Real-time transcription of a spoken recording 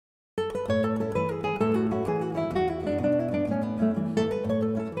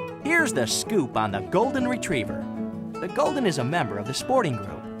Here's the scoop on the Golden Retriever. The Golden is a member of the sporting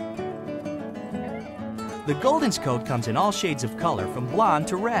group. The Golden's coat comes in all shades of color from blonde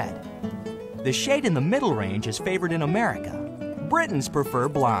to red. The shade in the middle range is favored in America. Britons prefer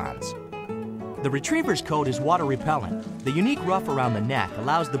blondes. The Retriever's coat is water repellent. The unique ruff around the neck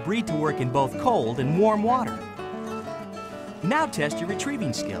allows the breed to work in both cold and warm water. Now test your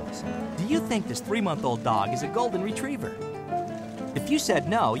retrieving skills. Do you think this 3-month-old dog is a Golden Retriever? If you said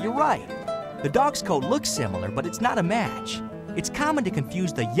no, you're right. The dog's coat looks similar, but it's not a match. It's common to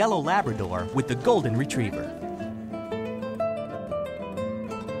confuse the yellow Labrador with the Golden Retriever.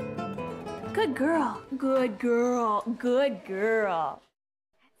 Good girl, good girl, good girl.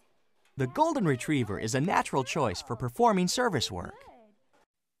 The Golden Retriever is a natural choice for performing service work.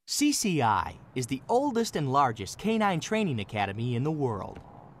 CCI is the oldest and largest canine training academy in the world.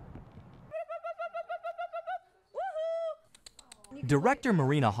 Director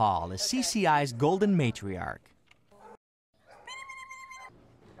Marina Hall is CCI's Golden Matriarch.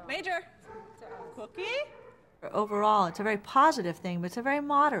 Major, cookie? Overall, it's a very positive thing, but it's a very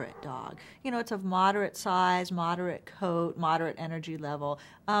moderate dog. You know, it's of moderate size, moderate coat, moderate energy level.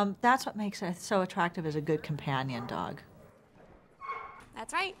 That's what makes it so attractive as a good companion dog.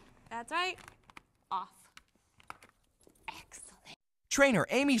 That's right, that's right. Off. Excellent. Trainer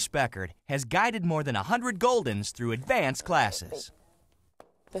Amy Speckert has guided more than 100 Goldens through advanced classes.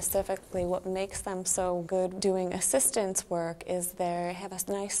 Specifically, what makes them so good doing assistance work is they have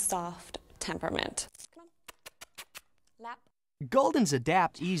a nice soft temperament. Come on. Lap. Goldens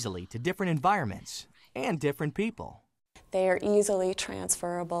adapt easily to different environments and different people. They are easily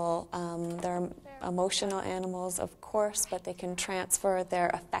transferable. They're emotional animals, of course, but they can transfer their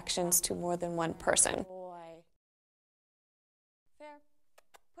affections to more than one person. Fair.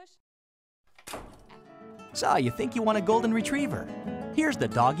 Push. So, you think you want a Golden Retriever? Here's the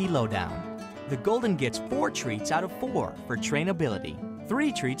doggy lowdown. The Golden gets 4 treats out of 4 for trainability,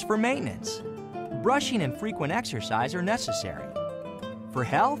 3 treats for maintenance. Brushing and frequent exercise are necessary. For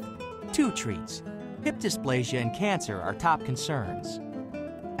health, 2 treats. Hip dysplasia and cancer are top concerns.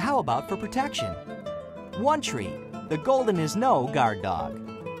 How about for protection? 1 treat. The Golden is no guard dog.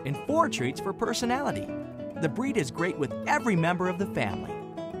 And 4 treats for personality. The breed is great with every member of the family.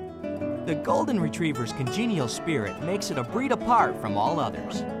 The Golden Retriever's congenial spirit makes it a breed apart from all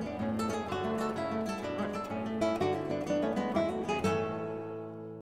others.